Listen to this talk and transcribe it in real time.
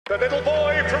The little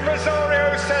boy from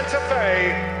Rosario, Santa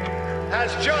Fe,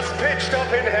 has just pitched up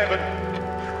in heaven.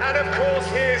 And of course,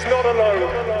 he is not alone.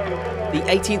 The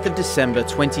 18th of December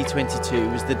 2022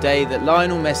 was the day that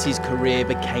Lionel Messi's career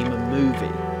became a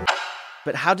movie.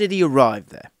 But how did he arrive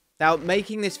there? Now,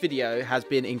 making this video has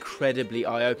been incredibly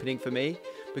eye-opening for me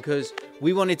because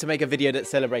we wanted to make a video that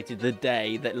celebrated the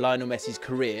day that Lionel Messi's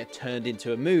career turned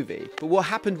into a movie. But what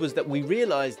happened was that we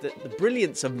realised that the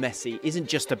brilliance of Messi isn't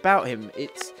just about him,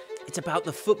 it's about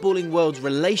the footballing world's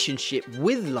relationship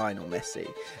with Lionel Messi.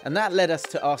 And that led us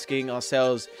to asking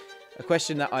ourselves a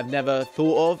question that I've never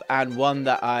thought of, and one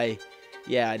that I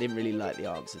didn't really like the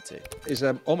answer to. It's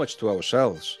a homage to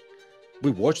ourselves.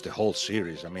 We watched the whole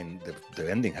series. I mean, the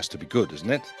ending has to be good,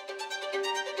 isn't it?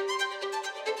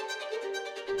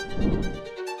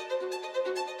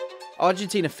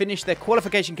 Argentina finished their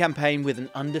qualification campaign with an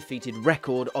undefeated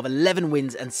record of 11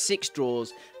 wins and 6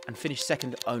 draws and finished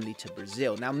second only to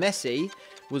Brazil. Now, Messi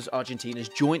was Argentina's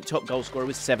joint top goal scorer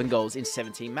with 7 goals in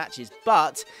 17 matches,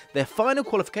 but their final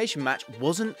qualification match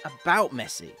wasn't about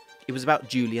Messi. It was about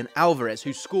Julian Alvarez,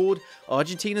 who scored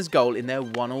Argentina's goal in their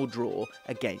 1-1 draw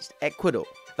against Ecuador.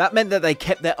 That meant that they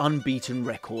kept their unbeaten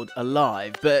record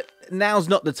alive, but now's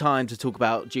not the time to talk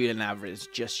about Julian Alvarez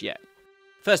just yet.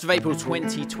 1st of April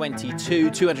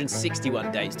 2022,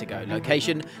 261 days to go.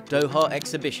 Location, Doha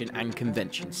Exhibition and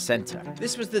Convention Centre.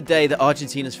 This was the day that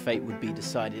Argentina's fate would be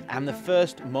decided, and the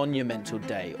first monumental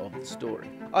day of the story.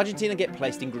 Argentina get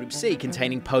placed in Group C,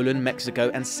 containing Poland, Mexico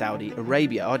and Saudi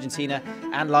Arabia. Argentina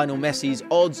and Lionel Messi's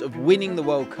odds of winning the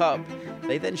World Cup,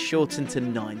 they then shortened to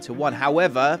 9-1.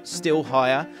 However, still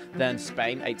higher than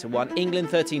Spain, 8-1, England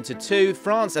 13-2,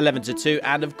 France 11-2,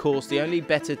 and of course the only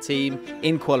better team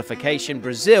in qualification,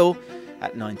 Brazil,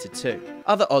 at 9-2.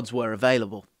 Other odds were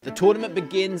available. The tournament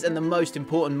begins, and the most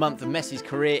important month of Messi's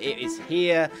career, it is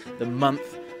here, the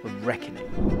month of reckoning.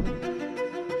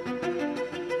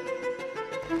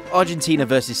 Argentina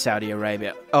versus Saudi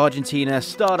Arabia. Argentina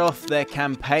start off their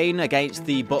campaign against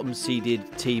the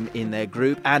bottom-seeded team in their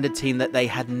group and a team that they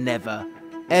had never,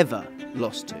 ever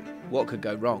lost to. What could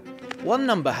go wrong? One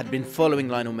number had been following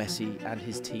Lionel Messi and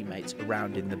his teammates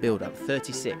around in the build-up.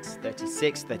 36,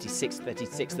 36, 36,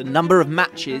 36. The number of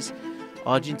matches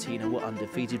Argentina were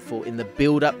undefeated for in the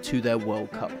build-up to their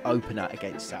World Cup opener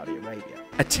against Saudi Arabia.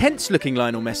 A tense-looking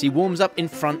Lionel Messi warms up in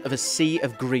front of a sea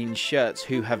of green shirts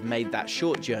who have made that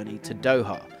short journey to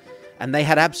Doha, and they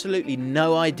had absolutely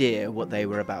no idea what they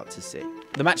were about to see.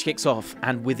 The match kicks off,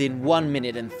 and within 1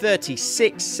 minute and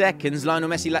 36 seconds, Lionel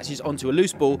Messi latches onto a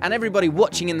loose ball, and everybody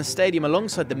watching in the stadium,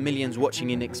 alongside the millions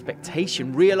watching in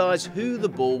expectation, realise who the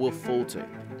ball will fall to.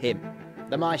 Him.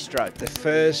 The maestro. The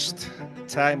first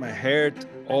time I heard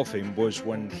of him was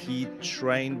when he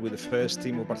trained with the first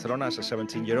team of Barcelona as a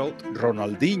 17-year-old.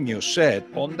 Ronaldinho said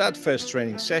on that first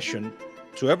training session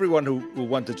to everyone who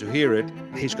wanted to hear it,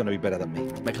 he's going to be better than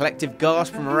me. A collective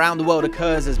gasp from around the world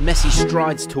occurs as Messi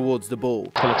strides towards the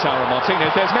ball.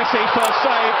 Martinez, there's Messi, first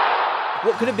save.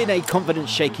 What could have been a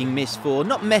confidence-shaking miss for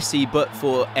not Messi, but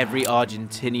for every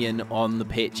Argentinian on the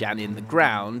pitch and in the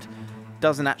ground,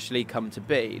 doesn't actually come to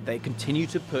be. They continue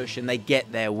to push and they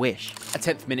get their wish. A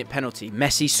 10th minute penalty.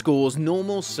 Messi scores,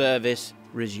 normal service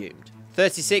resumed.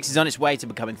 36 is on its way to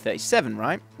becoming 37,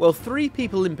 right? Well, 3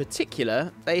 people in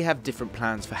particular, they have different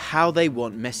plans for how they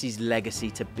want Messi's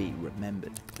legacy to be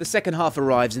remembered. The second half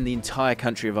arrives and the entire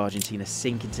country of Argentina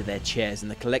sink into their chairs, and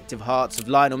the collective hearts of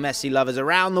Lionel Messi lovers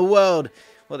around the world,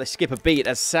 well, they skip a beat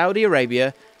as Saudi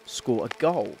Arabia score a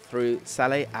goal through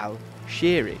Saleh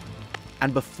Al-Shiri.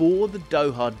 And before the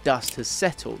Doha dust has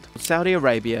settled, Saudi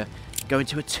Arabia go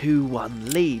into a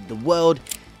 2-1 lead. The world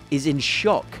is in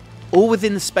shock, all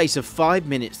within the space of 5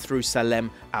 minutes through Salem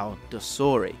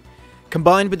Al-Dosori.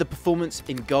 Combined with the performance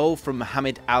in goal from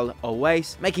Mohamed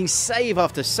Al-Owais, making save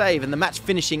after save and the match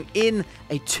finishing in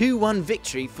a 2-1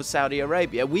 victory for Saudi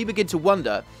Arabia, we begin to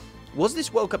wonder, was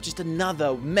this World Cup just another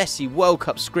Messi World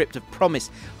Cup script of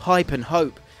promise, hype and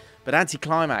hope, but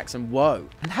anticlimax and woe?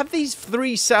 And have these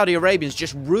 3 Saudi Arabians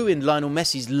just ruined Lionel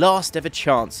Messi's last ever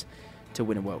chance to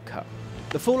win a World Cup?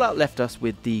 The fallout left us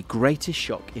with the greatest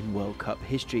shock in World Cup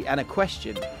history, and a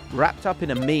question wrapped up in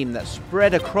a meme that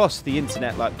spread across the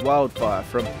internet like wildfire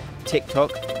from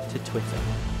TikTok to Twitter.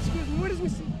 Excuse me, where is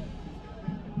Messi?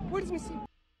 Where is Messi?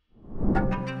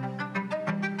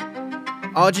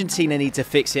 Argentina need to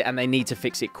fix it, and they need to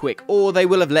fix it quick, or they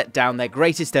will have let down their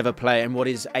greatest ever player in what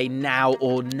is a now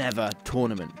or never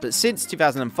tournament. But since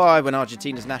 2005, when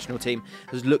Argentina's national team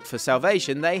has looked for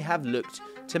salvation, they have looked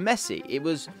to Messi. It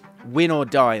was win or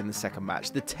die in the second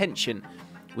match. The tension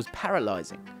was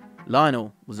paralysing.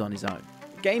 Lionel was on his own.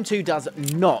 Game 2 does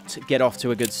not get off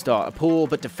to a good start. A poor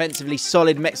but defensively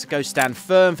solid Mexico stand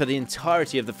firm for the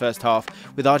entirety of the first half,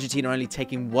 with Argentina only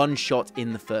taking one shot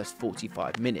in the first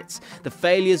 45 minutes. The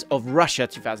failures of Russia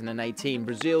 2018,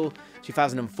 Brazil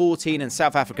 2014 and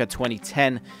South Africa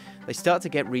 2010, they start to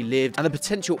get relived, and the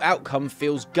potential outcome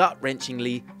feels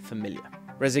gut-wrenchingly familiar.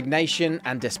 Resignation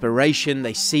and desperation,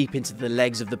 they seep into the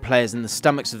legs of the players and the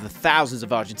stomachs of the thousands of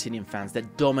Argentinian fans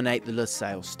that dominate the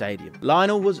Lusail Stadium.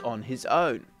 Lionel was on his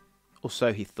own, or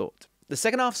so he thought. The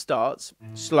second half starts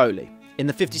slowly. In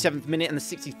the 57th minute and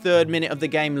the 63rd minute of the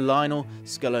game, Lionel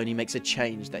Scaloni makes a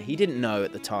change that he didn't know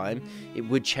at the time. It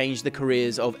would change the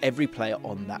careers of every player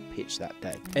on that pitch that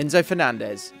day. Enzo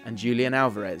Fernandez and Julian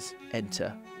Alvarez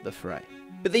enter the fray.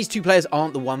 But these two players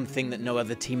aren't the one thing that no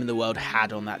other team in the world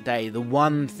had on that day. The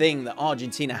one thing that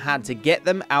Argentina had to get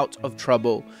them out of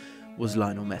trouble was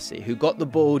Lionel Messi, who got the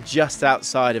ball just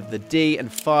outside of the D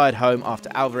and fired home after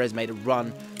Alvarez made a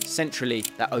run centrally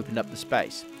that opened up the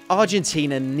space.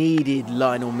 Argentina needed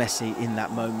Lionel Messi in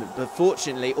that moment, but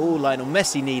fortunately all Lionel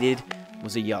Messi needed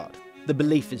was a yard. The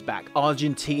belief is back.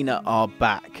 Argentina are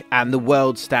back, and the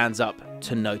world stands up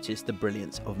to notice the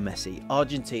brilliance of Messi.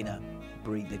 Argentina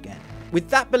breathe again. With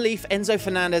that belief, Enzo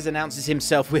Fernandez announces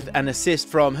himself with an assist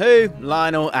from who?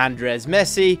 Lionel Andres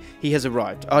Messi. He has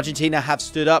arrived. Argentina have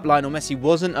stood up. Lionel Messi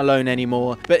wasn't alone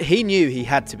anymore, but he knew he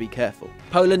had to be careful.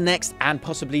 Poland next and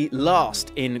possibly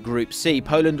last in Group C.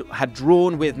 Poland had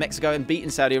drawn with Mexico and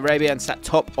beaten Saudi Arabia and sat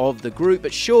top of the group,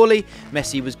 but surely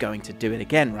Messi was going to do it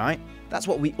again, right? That's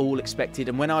what we all expected,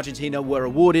 and when Argentina were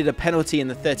awarded a penalty in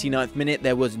the 39th minute,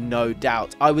 there was no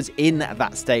doubt. I was in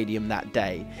that stadium that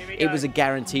day. It was a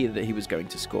guarantee that he was going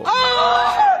to score.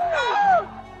 Oh!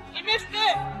 He missed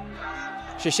it!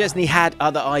 Szczesny had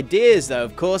other ideas though,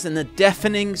 of course, and the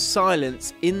deafening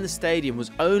silence in the stadium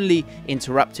was only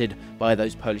interrupted by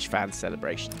those Polish fans'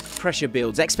 celebrations. Pressure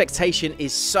builds. Expectation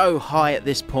is so high at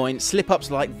this point.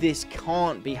 Slip-ups like this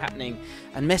can't be happening,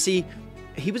 and Messi,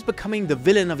 he was becoming the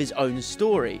villain of his own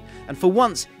story, and for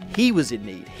once he was in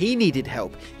need. He needed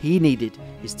help. He needed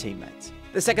his teammates.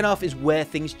 The second half is where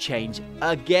things change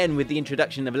again with the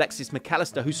introduction of Alexis Mac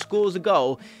Allister, who scores a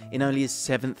goal in only his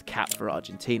 7th cap for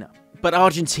Argentina. But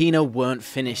Argentina weren't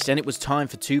finished, and it was time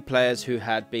for two players who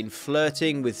had been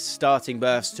flirting with starting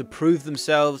berths to prove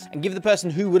themselves and give the person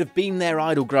who would have been their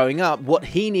idol growing up what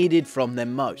he needed from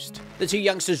them most. The two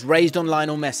youngsters raised on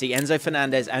Lionel Messi, Enzo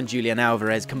Fernandez and Julian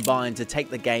Alvarez combined to take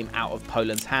the game out of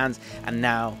Poland's hands, and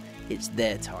now it's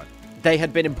their time. They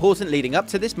had been important leading up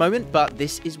to this moment, but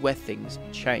this is where things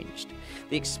changed.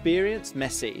 The experienced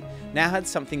Messi now had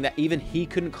something that even he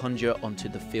couldn't conjure onto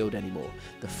the field anymore: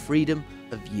 the freedom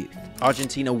of youth.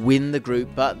 Argentina win the group,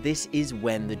 but this is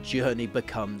when the journey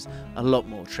becomes a lot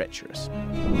more treacherous.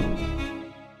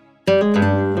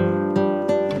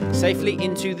 Safely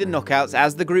into the knockouts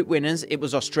as the group winners, it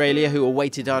was Australia who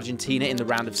awaited Argentina in the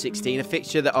round of 16, a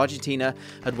fixture that Argentina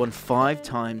had won 5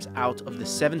 times out of the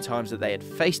 7 times that they had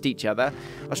faced each other.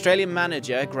 Australian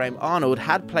manager Graham Arnold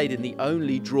had played in the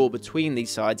only draw between these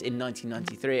sides in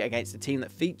 1993 against a team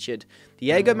that featured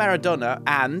Diego Maradona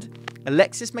and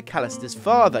Alexis Mac Allister's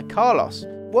father, Carlos.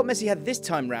 What Messi had this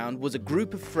time round was a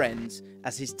group of friends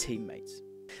as his teammates.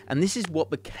 And this is what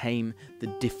became the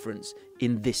difference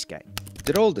in this game.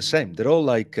 They're all the same. They're all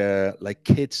like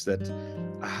kids that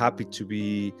are happy to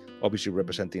be obviously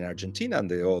representing Argentina, and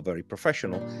they're all very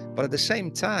professional. But at the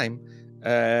same time,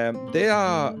 they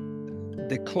are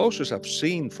the closest I've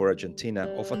seen for Argentina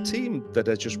of a team that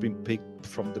has just been picked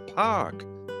from the park.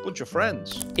 Bunch of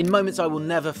friends. In moments I will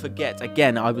never forget,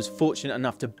 again, I was fortunate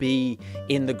enough to be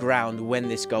in the ground when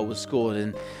this goal was scored,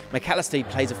 and Mac Allister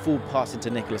plays a full pass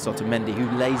into Nicolas Otamendi, who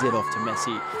lays it off to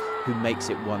Messi, who makes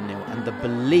it 1-0. And the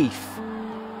belief,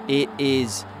 it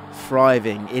is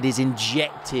thriving. It is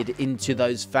injected into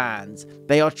those fans.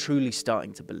 They are truly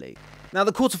starting to believe. Now,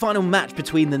 the quarter-final match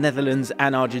between the Netherlands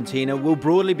and Argentina will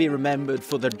broadly be remembered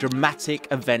for the dramatic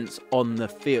events on the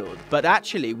field. But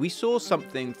actually, we saw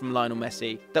something from Lionel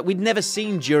Messi that we'd never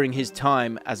seen during his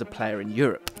time as a player in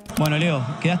Europe. Bueno, Leo,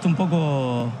 quedaste un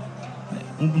poco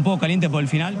caliente por el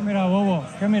final. ¿Qué mira, bobo?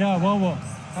 ¿Qué mira, bobo?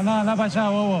 Anda para allá,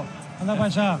 bobo. Anda para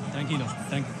allá.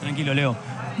 Tranquilo, Leo.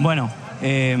 Bueno,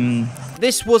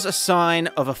 This was a sign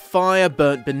of a fire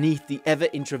burnt beneath the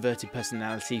ever-introverted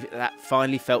personality that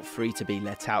finally felt free to be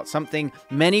let out. Something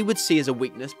many would see as a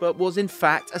weakness, but was in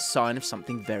fact a sign of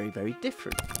something very, very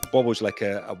different. Bobo is like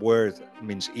a word,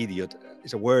 means idiot.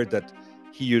 It's a word that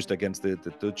he used against the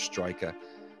Dutch striker.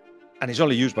 And it's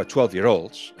only used by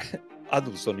 12-year-olds.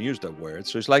 Adults don't use that word.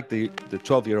 So it's like the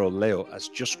 12-year-old Leo has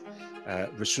just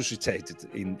resuscitated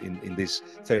in this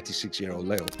 36-year-old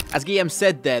Leo. As Guillaume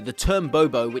said there, the term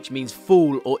bobo, which means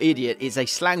fool or idiot, is a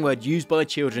slang word used by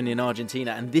children in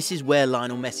Argentina, and this is where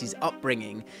Lionel Messi's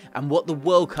upbringing and what the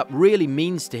World Cup really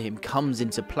means to him comes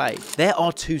into play. There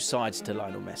are two sides to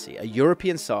Lionel Messi, a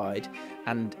European side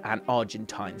and an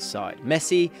Argentine side.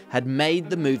 Messi had made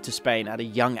the move to Spain at a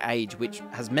young age, which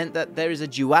has meant that there is a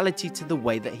duality to the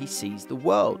way that he sees the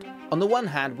world. On the one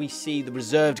hand, we see the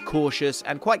reserved, cautious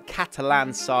and quite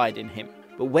Catalan side in him.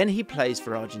 But when he plays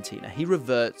for Argentina, he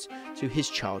reverts to his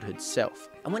childhood self.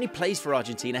 And when he plays for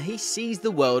Argentina, he sees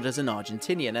the world as an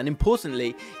Argentinian, and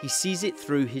importantly, he sees it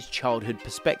through his childhood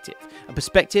perspective. A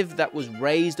perspective that was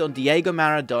raised on Diego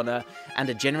Maradona and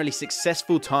a generally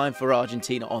successful time for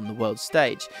Argentina on the world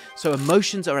stage. So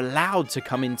emotions are allowed to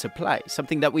come into play,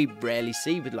 something that we rarely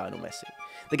see with Lionel Messi.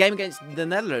 The game against the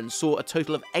Netherlands saw a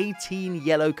total of 18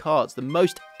 yellow cards, the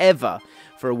most ever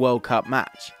for a World Cup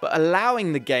match. But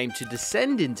allowing the game to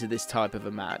descend into this type of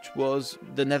a match was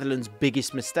the Netherlands'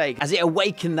 biggest mistake, as it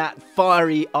awakened that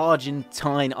fiery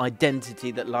Argentine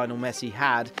identity that Lionel Messi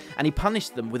had, and he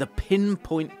punished them with a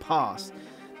pinpoint pass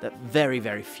that very,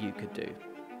 very few could do.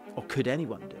 Or could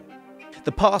anyone do?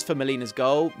 The pass for Molina's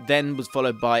goal then was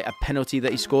followed by a penalty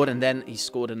that he scored, and then he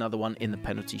scored another one in the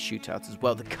penalty shootout as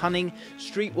well. The cunning,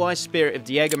 streetwise spirit of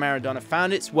Diego Maradona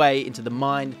found its way into the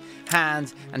mind,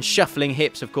 hands and shuffling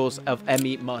hips, of course, of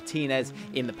Emi Martinez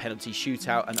in the penalty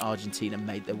shootout, and Argentina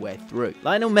made their way through.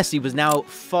 Lionel Messi was now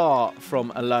far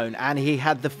from alone, and he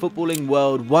had the footballing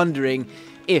world wondering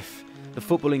if the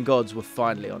footballing gods were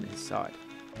finally on his side.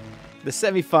 The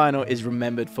semi-final is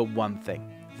remembered for one thing: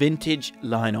 vintage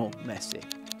Lionel Messi.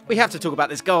 We have to talk about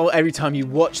this goal. Every time you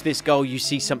watch this goal, you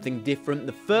see something different.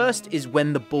 The first is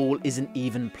when the ball isn't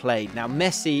even played. Now,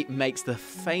 Messi makes the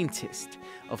faintest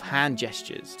of hand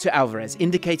gestures to Alvarez,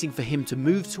 indicating for him to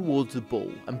move towards the ball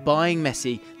and buying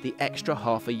Messi the extra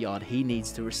half a yard he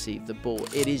needs to receive the ball.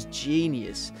 It is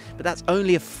genius, but that's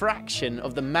only a fraction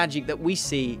of the magic that we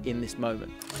see in this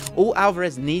moment. All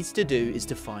Alvarez needs to do is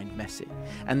to find Messi,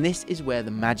 and this is where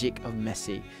the magic of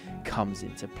Messi comes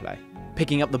into play.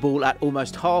 Picking up the ball at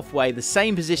almost halfway, the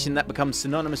same position that becomes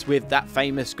synonymous with that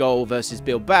famous goal versus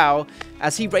Bilbao.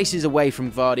 As he races away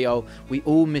from Gvardiol, we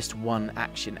all missed one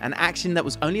action, an action that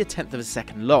was only a tenth of a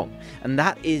second long, and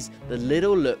that is the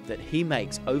little look that he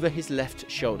makes over his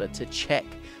left shoulder to check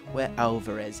where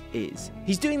Alvarez is.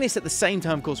 He's doing this at the same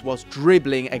time, of course, whilst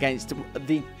dribbling against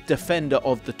the defender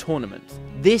of the tournament.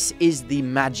 This is the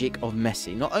magic of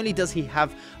Messi. Not only does he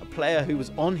have a player who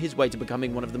was on his way to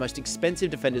becoming one of the most expensive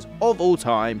defenders of all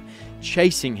time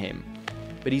chasing him,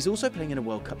 but he's also playing in a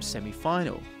World Cup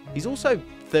semi-final. He's also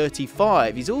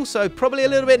 35. He's also probably a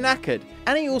little bit knackered.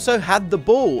 And he also had the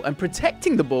ball, and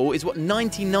protecting the ball is what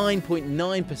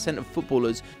 99.9% of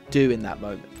footballers do in that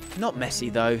moment. Not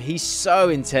Messi though. He's so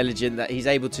intelligent that he's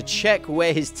able to check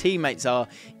where his teammates are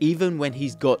even when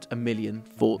he's got a million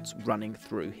thoughts running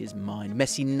through his mind.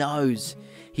 Messi knows.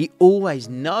 He always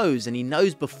knows, and he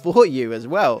knows before you as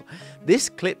well. This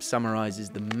clip summarizes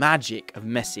the magic of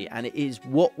Messi, and it is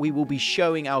what we will be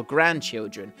showing our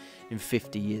grandchildren in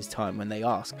 50 years' time when they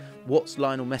ask, what's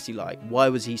Lionel Messi like? Why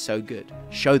was he so good?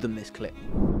 Show them this clip.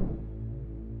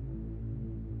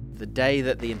 The day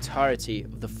that the entirety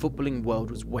of the footballing world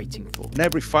was waiting for. In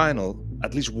every final,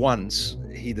 at least once,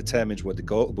 he determines where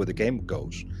the game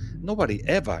goes. Nobody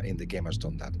ever in the game has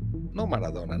done that. No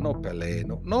Maradona, no Pelé,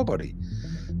 nobody.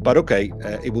 But okay,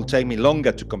 it will take me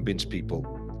longer to convince people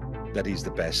that he's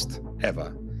the best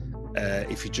ever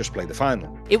if you just play the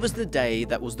final. It was the day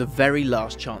that was the very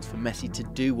last chance for Messi to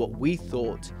do what we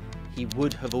thought he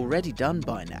would have already done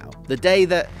by now. The day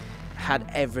that had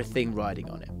everything riding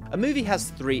on it. A movie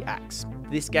has 3 acts.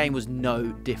 This game was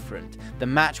no different. The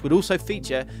match would also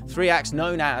feature 3 acts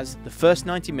known as the first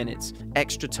 90 minutes,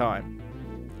 extra time,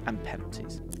 and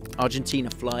penalties. Argentina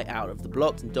fly out of the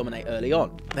blocks and dominate early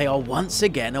on. They are once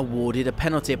again awarded a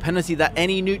penalty that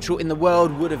any neutral in the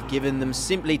world would have given them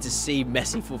simply to see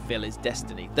Messi fulfill his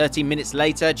destiny. 13 minutes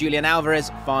later, Julian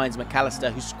Alvarez finds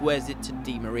McAllister, who squares it to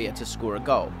Di Maria to score a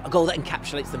goal. A goal that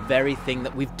encapsulates the very thing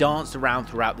that we've danced around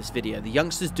throughout this video. The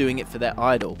youngsters doing it for their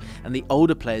idol, and the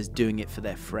older players doing it for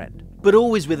their friend. But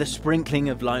always with a sprinkling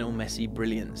of Lionel Messi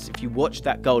brilliance. If you watch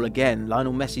that goal again,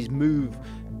 Lionel Messi's move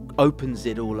opens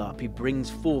it all up. He brings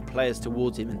 4 players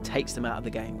towards him and takes them out of the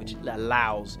game, which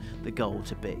allows the goal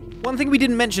to be. One thing we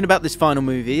didn't mention about this final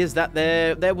movie is that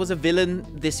there was a villain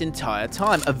this entire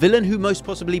time. A villain who most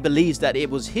possibly believes that it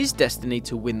was his destiny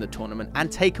to win the tournament and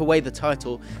take away the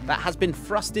title that has been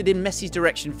thrusted in Messi's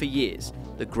direction for years,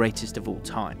 the greatest of all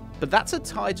time. But that's a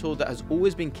title that has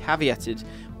always been caveated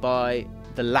by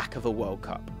the lack of a World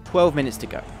Cup. 12 minutes to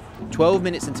go. 12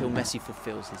 minutes until Messi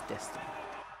fulfills his destiny.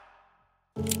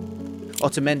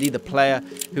 Otamendi, the player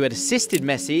who had assisted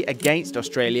Messi against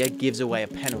Australia, gives away a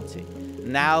penalty.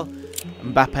 Now,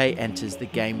 Mbappe enters the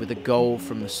game with a goal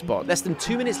from the spot. Less than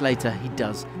 2 minutes later, he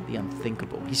does the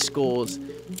unthinkable. He scores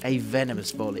a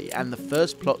venomous volley, and the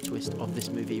first plot twist of this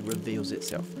movie reveals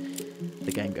itself.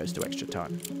 The game goes to extra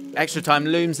time. Extra time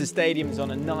looms, the stadium is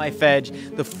on a knife edge.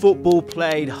 The football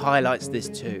played highlights this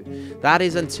too. That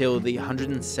is until the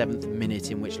 107th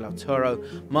minute, in which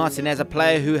Lautaro Martinez, a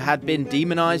player who had been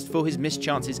demonised for his missed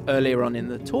chances earlier on in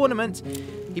the tournament,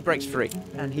 he breaks free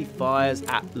and he fires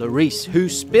at Lloris, who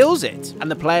spills it.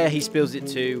 And the player he spills it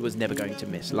to was never going to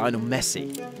miss, Lionel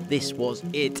Messi. This was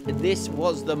it. This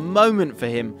was the moment for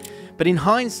him. But in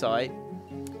hindsight,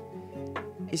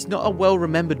 it's not a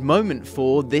well-remembered moment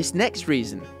for this next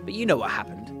reason. But you know what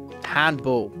happened.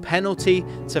 Handball. Penalty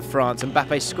to France.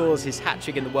 Mbappe scores his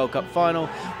hat-trick in the World Cup final.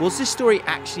 Was this story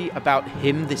actually about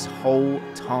him this whole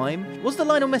time? Was the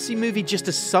Lionel Messi movie just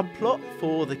a subplot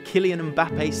for the Kylian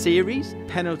Mbappe series?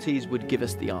 Penalties would give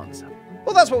us the answer.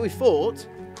 Well, that's what we thought.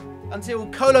 Until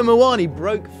Kolo Muani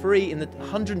broke free in the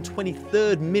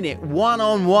 123rd minute,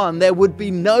 one-on-one. There would be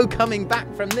no coming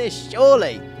back from this,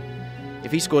 surely.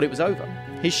 If he scored, it was over.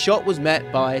 His shot was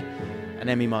met by an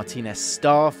Emi Martinez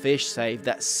starfish save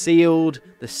that sealed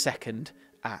the second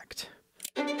act.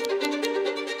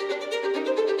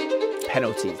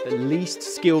 Penalties, the least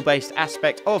skill-based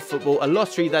aspect of football, a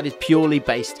lottery that is purely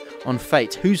based on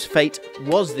fate. Whose fate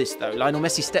was this, though? Lionel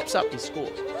Messi steps up, he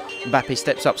scores. Mbappe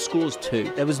steps up, scores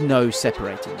too. There was no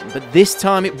separating them. But this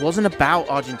time, it wasn't about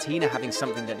Argentina having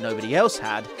something that nobody else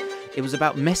had. It was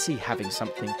about Messi having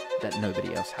something that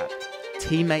nobody else had.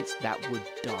 Teammates that would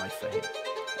die for him,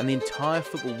 and the entire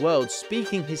football world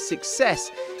speaking his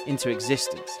success into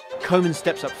existence. Koeman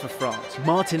steps up for France,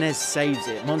 Martinez saves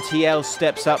it, Montiel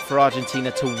steps up for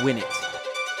Argentina to win it.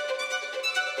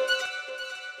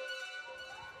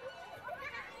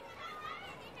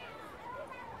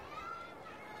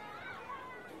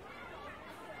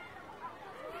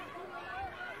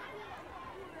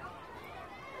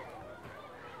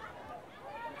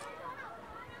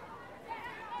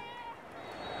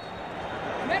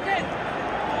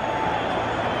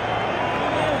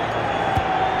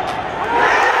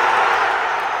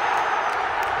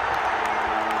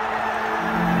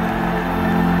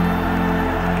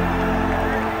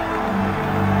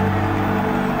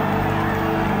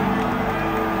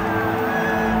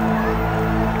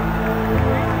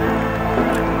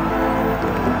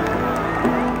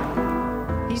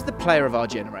 Player of our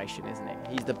generation, isn't he?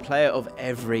 He's the player of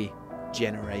every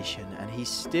generation, and he's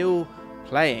still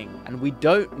playing, and we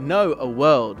don't know a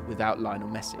world without Lionel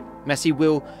Messi. Messi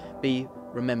will be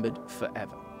remembered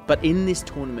forever. But in this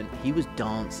tournament, he was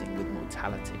dancing with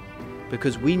mortality,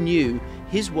 because we knew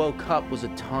his World Cup was a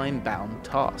time-bound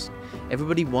task.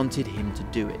 Everybody wanted him to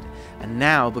do it, and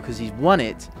now, because he's won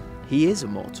it, he is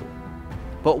immortal.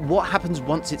 But what happens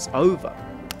once it's over?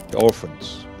 The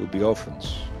orphans will be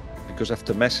orphans. Because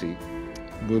after Messi,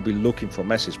 we'll be looking for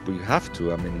Messi. We have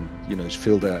to. I mean, you know, his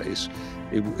fielder is.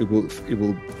 It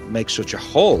will make such a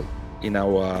hole in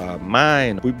our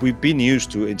mind. We've been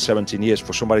used to in 17 years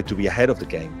for somebody to be ahead of the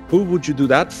game. Who would you do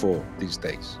that for these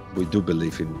days? We do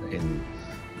believe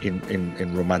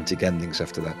in romantic endings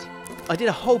after that. I did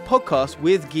a whole podcast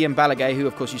with Guillaume Balaguer, who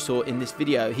of course you saw in this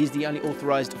video. He's the only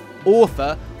authorised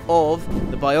author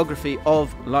of the biography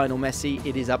of Lionel Messi.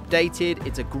 It is updated.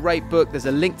 It's a great book. There's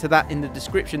a link to that in the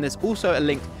description. There's also a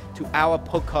link to our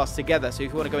podcast together. So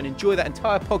if you want to go and enjoy that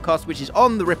entire podcast, which is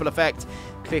on The Ripple Effect,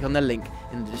 click on the link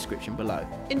in the description below.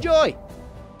 Enjoy!